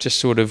that just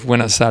sort of when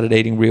I started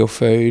eating real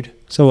food.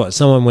 So what?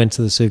 Someone went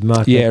to the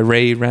supermarket. Yeah,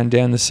 ran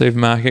down the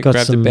supermarket,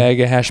 grabbed a bag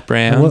of hash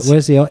browns.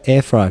 Where's the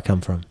air fryer come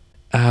from?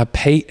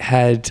 Pete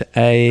had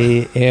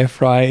a air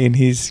fryer in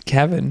his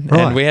cabin,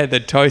 Right. and we had the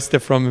toaster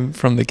from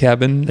the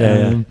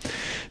cabin.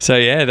 So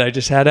they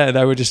just had it.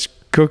 They were just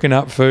cooking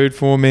up food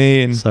for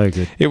me, and So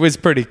good. it was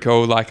pretty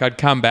cool. Like I'd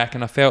come back,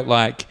 and I felt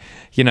like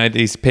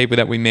these people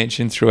that we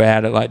mentioned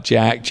throughout it, like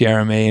Jack,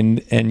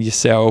 Jeremy, and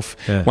yourself.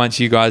 Yeah. Once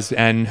you guys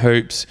and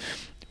Hoops,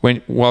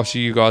 whilst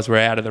you guys were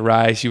out of the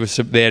race, you were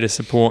there to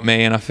support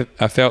me, and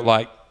I felt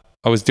like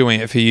I was doing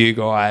it for you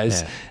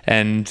guys,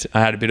 and I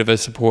had a bit of a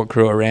support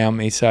crew around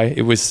me. So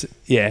it was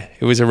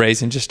a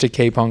reason just to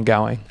keep on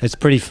going. It's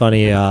pretty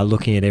funny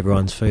looking at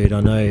everyone's food. I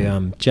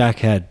know Jack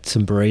had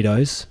some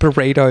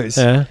burritos.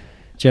 Yeah.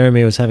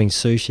 Jeremy was having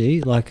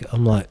sushi.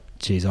 I'm like,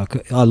 geez,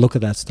 I look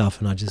at that stuff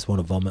and I just want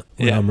to vomit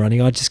when I'm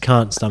running. I just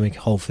can't stomach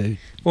whole food.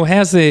 Well,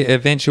 how's the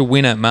eventual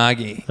winner,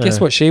 Margie? Guess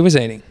what she was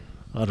eating?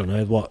 I don't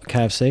know, what,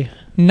 KFC?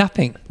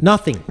 Nothing.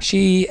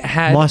 She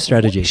had my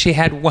strategy. She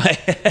had one.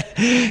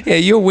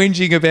 You're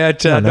whinging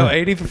about not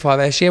eating for 5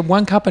 hours. She had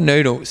 1 cup of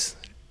noodles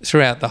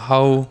throughout the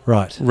whole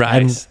race.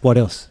 And what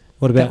else?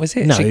 What about? That was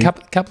it. No, She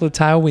couple of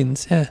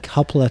tailwinds. Yeah.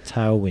 Couple of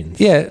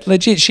tailwinds. Yeah,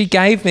 legit. She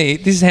gave me,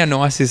 this is how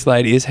nice this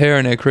lady is, her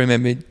and her crew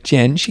member,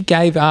 Jen, she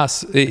gave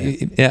us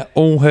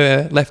all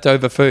her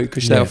leftover food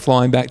because they were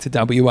flying back to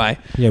WA.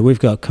 Yeah, we've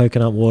got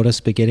coconut water,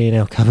 spaghetti in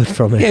our cupboard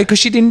from it. Yeah, because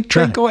she didn't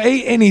drink or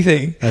eat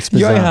anything. That's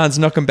bizarre. Johan's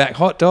knocking back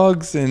hot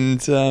dogs,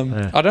 and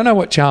I don't know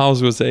what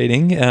Charles was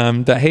eating,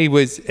 but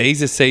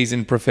he's a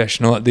seasoned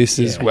professional at this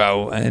as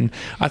well. And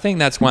I think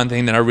that's one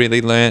thing that I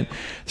really learned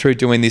through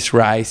doing this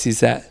race is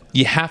that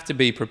you have to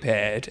be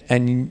prepared,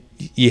 and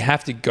you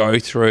have to go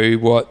through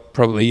what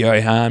probably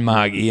Johan,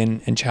 Margie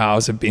and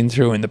Charles have been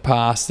through in the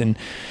past, and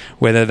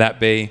whether that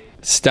be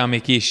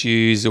stomach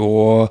issues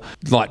or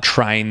like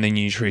train the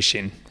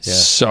nutrition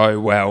so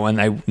well,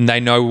 and they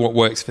know what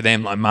works for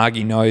them. Like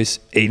Margie knows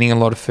eating a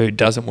lot of food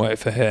doesn't work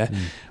for her.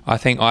 I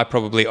think I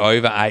probably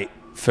overate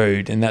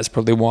food, and that's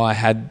probably why I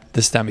had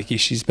the stomach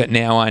issues. But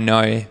now I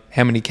know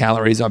how many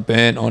calories I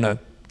burnt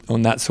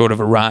on that sort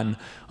of a run.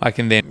 I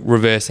can then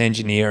reverse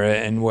engineer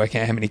it and work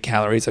out how many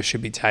calories I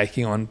should be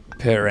taking on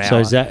per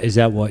hour. So is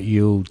that what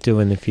you'll do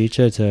in the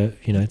future to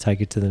take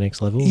it to the next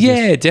level?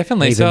 Yeah,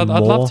 definitely. So I'd more?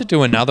 love to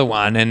do another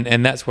one,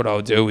 and that's what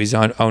I'll do is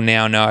I'll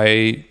now know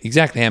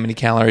exactly how many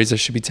calories I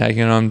should be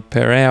taking on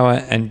per hour,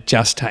 and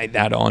just take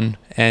that on,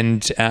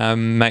 and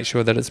make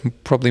sure that it's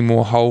probably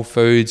more whole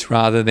foods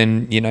rather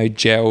than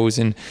gels,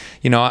 and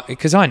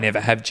because I never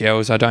have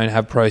gels, I don't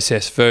have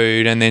processed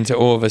food, and then to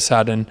all of a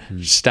sudden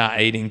start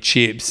eating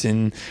chips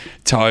and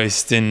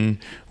toast and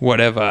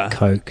whatever,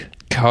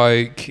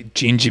 Coke,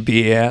 ginger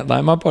beer.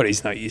 Like my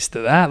body's not used to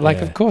that. Like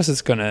of course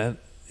it's gonna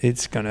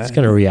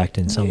react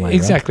in some way.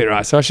 Exactly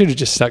right. So I should have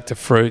just stuck to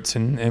fruits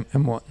and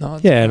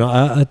whatnot. Yeah,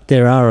 and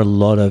there are a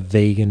lot of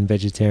vegan,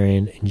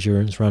 vegetarian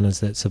endurance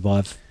runners that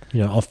survive,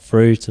 off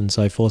fruit and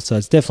so forth. So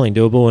it's definitely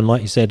doable. And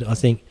like you said, I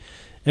think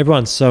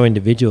everyone's so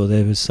individual.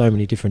 There was so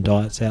many different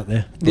diets out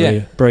there.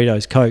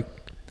 Burritos, Coke,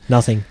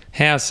 nothing.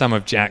 How's some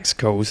of Jack's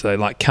calls though?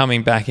 Like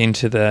coming back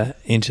into the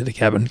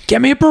cabin, get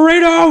me a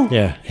burrito.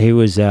 Yeah, he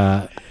was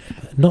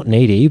not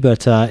needy,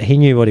 but he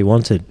knew what he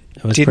wanted.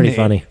 It was pretty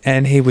funny.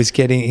 And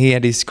he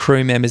had his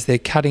crew members there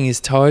cutting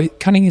his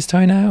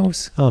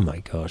toenails. Oh my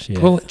gosh,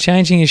 yeah.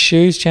 Changing his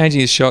shoes,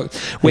 changing his shocks.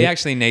 We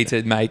actually need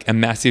to make a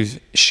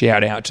massive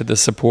shout out to the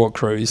support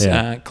crews.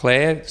 Yeah.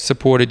 Claire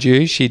supported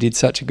you. She did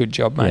such a good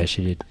job, mate. Yeah,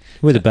 she did.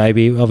 With the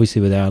baby,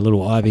 obviously with our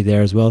little Ivy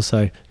there as well, so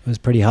it was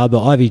pretty hard.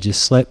 But Ivy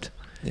just slept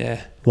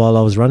while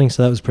I was running,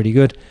 so that was pretty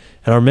good.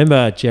 And I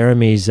remember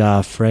Jeremy's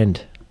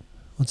friend,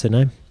 what's her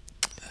name?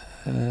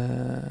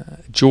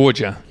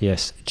 Georgia.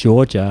 Yes,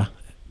 Georgia.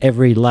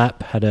 Every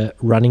lap had a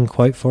running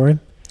quote for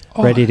him,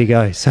 ready to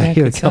go. So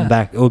he would come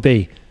back. It would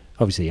be,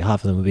 obviously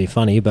half of them would be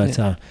funny,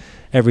 but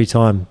every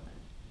time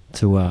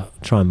to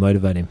try and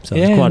motivate him. So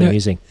it's quite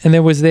amusing. And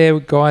there was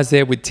guys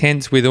there with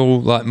tents with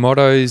all like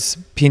mottos,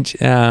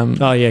 a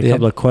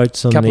couple of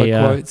quotes on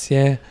quotes,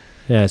 yeah.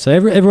 Yeah, so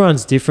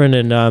everyone's different,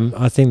 and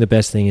I think the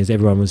best thing is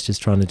everyone was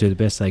just trying to do the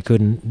best they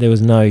could, and there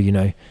was no,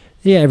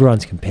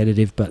 everyone's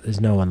competitive, but there's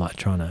no one like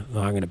trying to,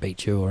 I'm going to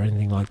beat you or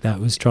anything like that.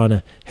 It was trying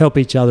to help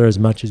each other as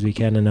much as we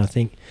can, and I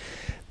think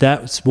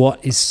that's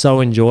what is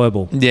so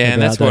enjoyable. Yeah,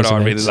 and that's what I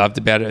events. really loved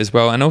about it as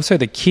well. And also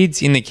the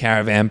kids in the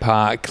caravan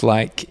park,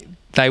 like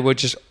they were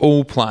just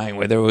all playing,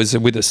 whether it was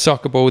with a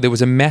soccer ball. There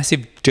was a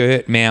massive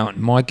dirt mound.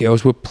 My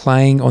girls were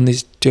playing on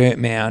this dirt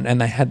mound and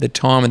they had the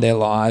time of their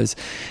lives.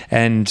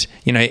 And,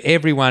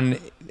 everyone,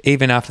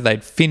 even after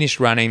they'd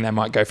finished running, they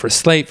might go for a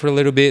sleep for a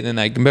little bit, and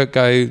they'd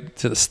go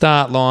to the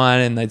start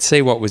line and they'd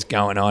see what was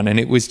going on. And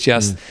it was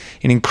just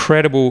an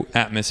incredible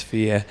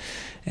atmosphere.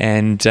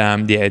 And,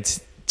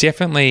 it's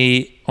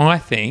definitely, I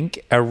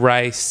think, a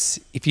race.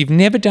 If you've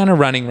never done a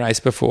running race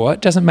before, it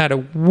doesn't matter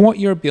what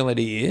your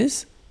ability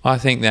is, I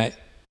think that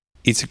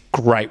it's a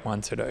great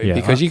one to do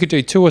because you could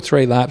do 2 or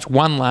 3 laps,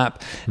 1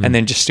 lap, and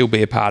then just still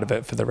be a part of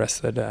it for the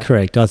rest of the day.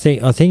 Correct. I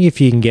think if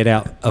you can get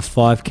out a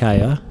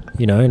 5K,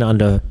 in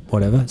under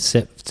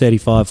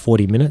 35,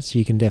 40 minutes,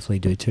 you can definitely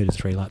do 2 to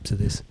 3 laps of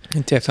this.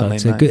 Definitely,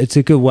 so it's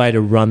a good way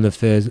to run the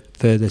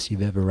furthest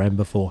you've ever ran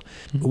before.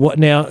 What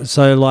now?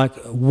 So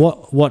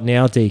what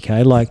now,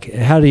 DK? Like,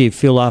 how do you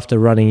feel after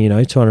running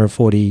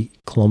 240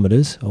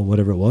 kilometers or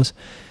whatever it was?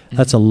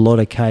 That's a lot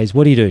of Ks.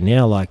 What do you do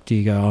now? Like, do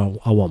you go,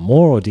 I want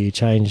more, or do you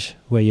change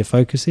where your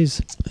focus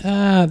is?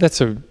 That's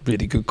a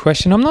really good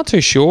question. I'm not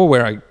too sure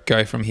where I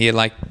go from here.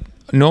 Like,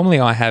 normally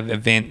I have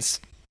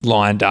events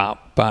lined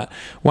up, but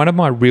one of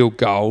my real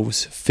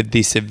goals for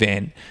this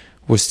event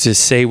was to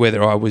see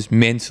whether I was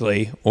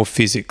mentally or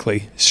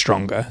physically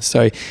stronger.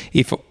 So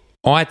if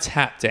I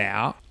tapped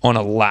out on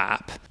a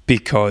lap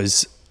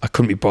because I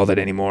couldn't be bothered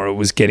anymore, it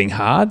was getting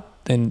hard,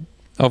 then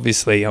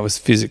obviously I was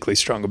physically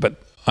stronger. But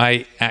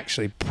I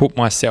actually put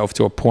myself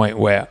to a point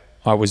where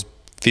I was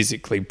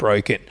physically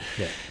broken.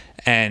 Yeah.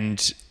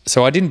 And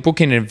so I didn't book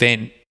an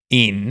event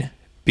in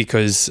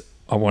because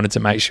I wanted to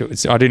make sure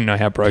I didn't know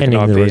how broken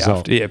I'd be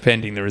after.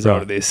 Pending the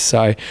result of this.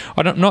 So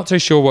I'm not too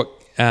sure what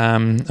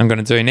I'm going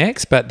to do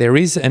next, but there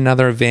is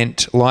another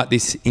event like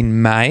this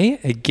in May,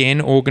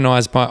 again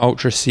organised by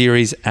Ultra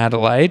Series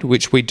Adelaide,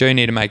 which we do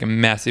need to make a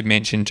massive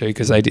mention to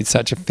because they did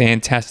such a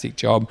fantastic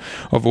job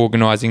of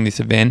organising this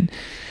event.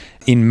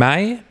 In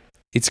May,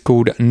 it's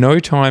called No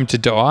Time to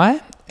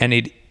Die, and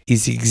it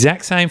is the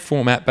exact same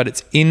format, but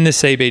it's in the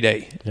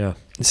CBD. Yeah.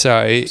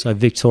 So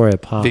Victoria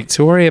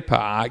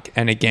Park.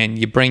 And again,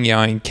 you bring your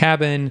own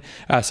cabin.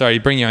 You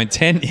bring your own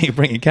tent. You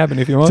bring your cabin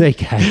if you want.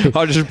 DK.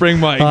 I'll just bring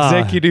my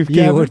executive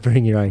cabin. You would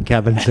bring your own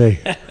cabin too.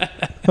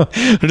 I'll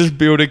just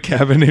build a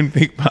cabin in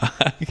Vic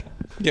Park.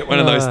 Get one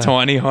of those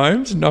tiny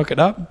homes, knock it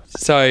up.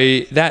 So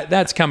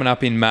that's coming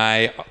up in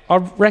May. I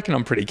reckon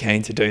I'm pretty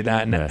keen to do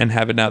that and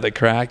have another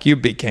crack.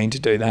 You'd be keen to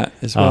do that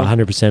as well.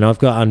 100%. I've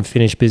got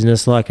unfinished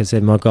business. Like I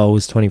said, my goal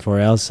was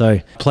 24 hours, so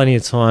plenty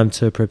of time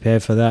to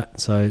prepare for that.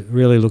 So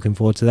really looking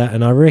forward to that.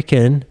 And I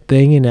reckon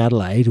being in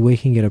Adelaide, we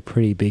can get a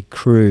pretty big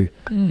crew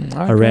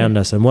around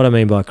us. And what I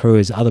mean by crew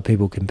is other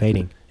people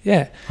competing.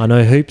 Yeah. I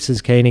know Hoops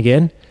is keen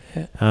again.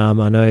 Yeah.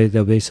 I know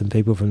there'll be some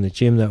people from the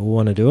gym that will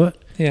want to do it.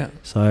 Yeah.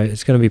 So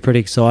it's going to be pretty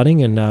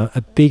exciting and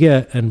a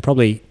bigger and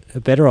probably a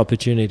better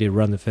opportunity to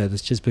run the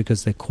furthest just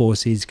because the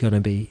course is going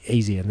to be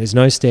easier. There's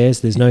no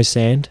stairs, there's no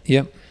sand.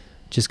 Yep.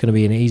 Just going to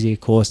be an easier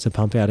course to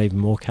pump out even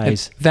more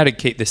Ks. That'd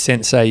keep the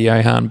sensei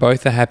Johan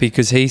both are happy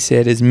because he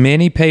said as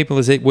many people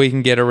as we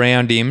can get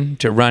around him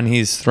to run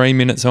his 3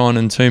 minutes on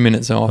and 2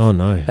 minutes off. Oh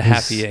no, the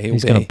happier he'll be.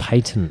 He's going to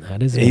patent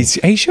that, isn't he?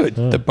 He should.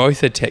 Oh. They're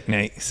both a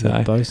technique.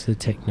 So. Both the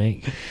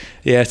technique.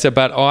 Yeah.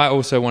 But I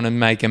also want to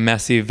make a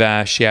massive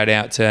shout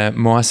out to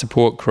my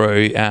support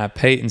crew,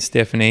 Pete and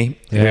Stephanie,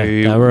 who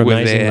they were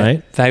amazing, there.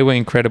 Mate. They were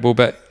incredible,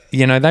 but.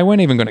 They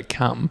weren't even going to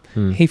come.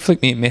 He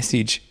flicked me a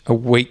message a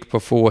week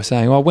before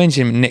saying, when's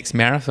your next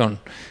marathon?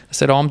 I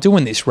said, I'm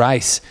doing this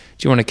race.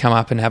 Do you want to come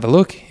up and have a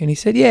look? And he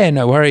said, yeah,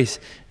 no worries.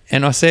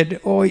 And I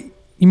said,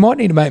 you might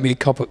need to make me a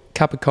cup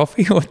of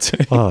coffee or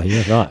two. Oh,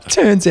 yeah, right.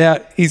 Turns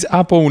out he's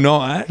up all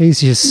night.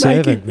 He's your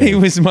servant, man. He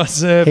was my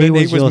servant. He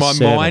was my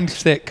servant.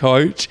 mindset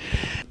coach.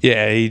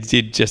 Yeah, he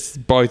did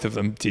both of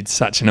them did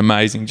such an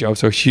amazing job.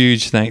 So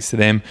huge thanks to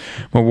them.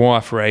 My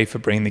wife, Ree, for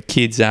bringing the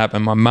kids up,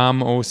 and my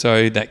mum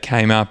also that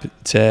came up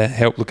to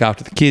help look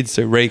after the kids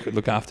so Ree could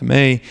look after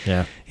me.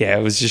 Yeah. Yeah,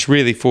 it was just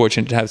really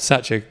fortunate to have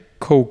such a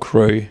cool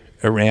crew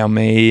around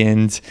me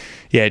and,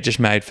 it just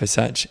made for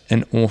such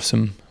an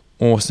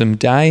awesome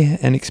day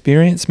and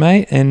experience,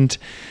 mate. And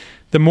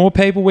the more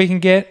people we can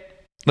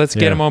get, let's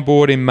get them on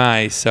board in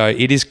May. So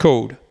it is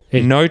called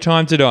No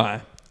Time to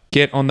Die.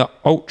 Get on the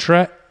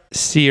Ultra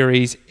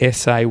Series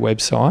SA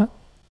website.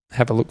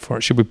 Have a look for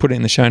it. Should we put it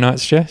in the show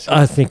notes, Jess?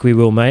 I think we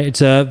will, mate.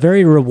 It's a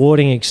very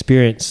rewarding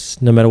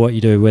experience no matter what you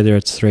do, whether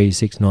it's 3,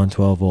 6, 9,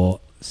 12 or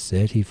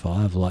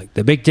 35 like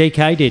the big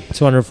DK did.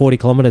 240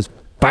 kilometres.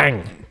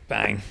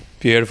 Bang.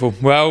 Beautiful.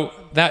 Well,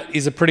 that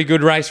is a pretty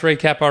good race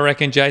recap, I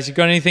reckon, Jase. You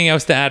got anything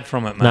else to add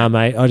from it, mate? No,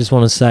 mate. I just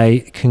want to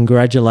say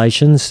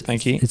congratulations.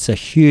 Thank you. It's a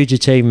huge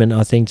achievement,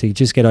 I think, to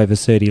just get over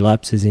 30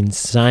 laps is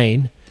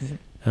insane.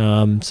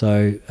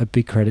 So a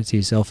big credit to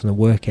yourself and the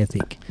work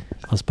ethic,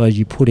 I suppose,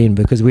 you put in,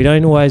 because we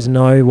don't always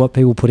know what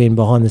people put in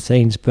behind the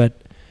scenes,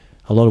 but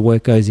a lot of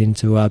work goes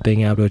into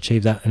being able to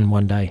achieve that in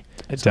one day.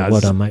 It so does.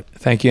 Well done, mate.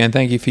 Thank you, and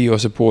thank you for your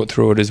support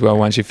through it as well.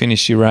 Once you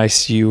finished your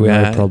race,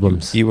 No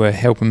problems. You were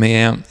helping me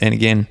out, and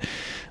again,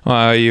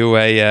 I owe you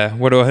a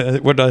what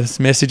did I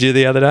message you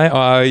the other day?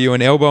 I owe you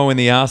an elbow in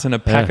the arse and a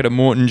packet of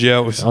Morton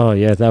gels. Oh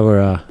yeah, they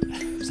were.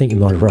 I think you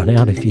might have run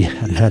out if you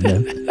hadn't had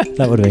them.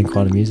 That would have been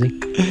quite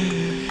amusing.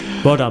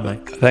 Well done,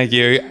 mate. Thank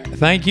you.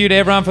 Thank you to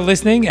everyone for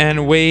listening,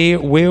 and we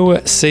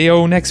will see you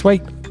all next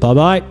week. Bye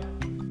bye.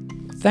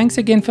 Thanks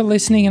again for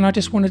listening, and I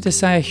just wanted to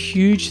say a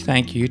huge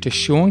thank you to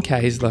Sean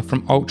Kaesler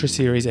from Ultra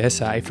Series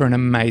SA for an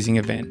amazing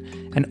event,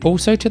 and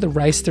also to the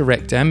race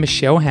director,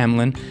 Michelle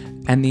Hamlin,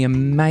 and the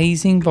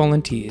amazing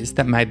volunteers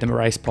that made the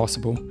race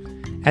possible.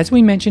 As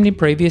we mentioned in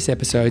previous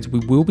episodes, we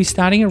will be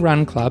starting a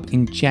run club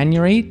in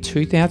January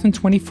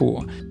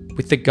 2024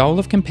 with the goal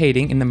of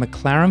competing in the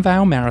McLaren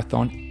Vale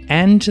Marathon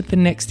and the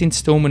next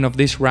instalment of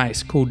this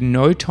race called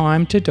No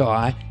Time to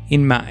Die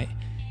in May.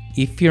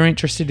 If you're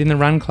interested in the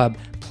run club,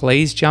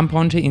 please jump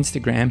onto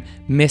Instagram,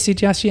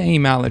 message us your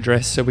email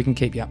address so we can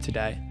keep you up to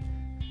date.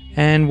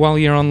 And while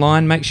you're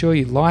online, make sure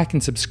you like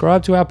and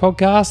subscribe to our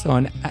podcast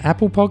on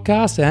Apple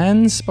Podcasts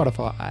and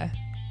Spotify.